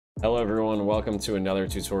Hello everyone, welcome to another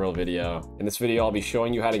tutorial video. In this video, I'll be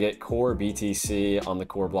showing you how to get Core BTC on the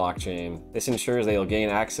Core blockchain. This ensures that you'll gain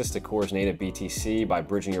access to Core's native BTC by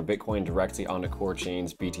bridging your Bitcoin directly onto Core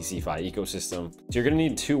Chain's BTCfi ecosystem. So you're gonna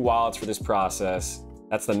need two wallets for this process.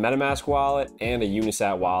 That's the Metamask wallet and a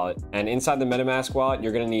Unisat wallet. And inside the Metamask wallet,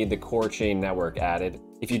 you're gonna need the Core Chain network added.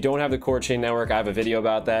 If you don't have the Core Chain network, I have a video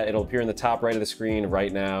about that. It'll appear in the top right of the screen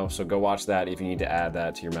right now, so go watch that if you need to add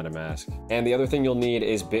that to your Metamask. And the other thing you'll need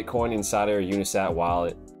is Bitcoin inside of your Unisat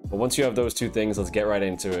wallet. But once you have those two things, let's get right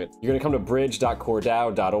into it. You're gonna come to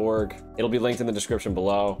bridge.coredao.org. It'll be linked in the description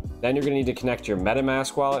below. Then you're gonna need to connect your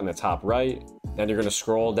Metamask wallet in the top right. Then you're gonna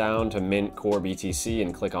scroll down to mint Core BTC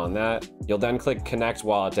and click on that. You'll then click connect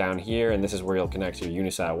wallet down here, and this is where you'll connect your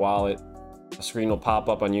Unisat wallet. A screen will pop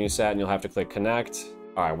up on Unisat and you'll have to click connect.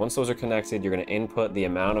 All right, once those are connected, you're gonna input the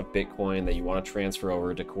amount of Bitcoin that you wanna transfer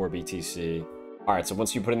over to Core BTC. All right, so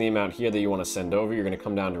once you put in the amount here that you wanna send over, you're gonna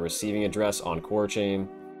come down to receiving address on Core Chain.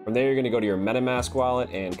 From there, you're gonna go to your MetaMask wallet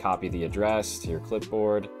and copy the address to your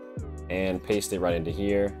clipboard and paste it right into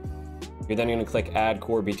here. You're then gonna click add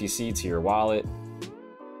Core BTC to your wallet.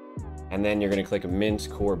 And then you're gonna click mint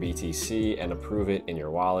Core BTC and approve it in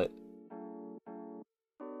your wallet.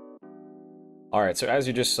 All right, so as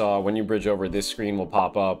you just saw, when you bridge over, this screen will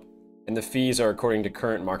pop up and the fees are according to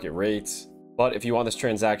current market rates. But if you want this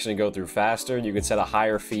transaction to go through faster, you could set a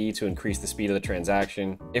higher fee to increase the speed of the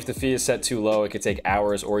transaction. If the fee is set too low, it could take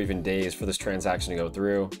hours or even days for this transaction to go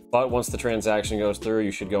through. But once the transaction goes through,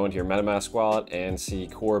 you should go into your MetaMask wallet and see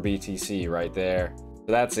Core BTC right there.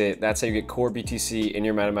 So that's it. That's how you get Core BTC in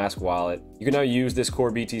your MetaMask wallet. You can now use this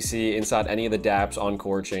Core BTC inside any of the dApps on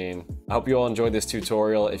Core Chain. I hope you all enjoyed this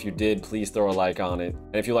tutorial. If you did, please throw a like on it.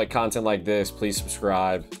 And if you like content like this, please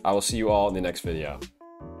subscribe. I will see you all in the next video.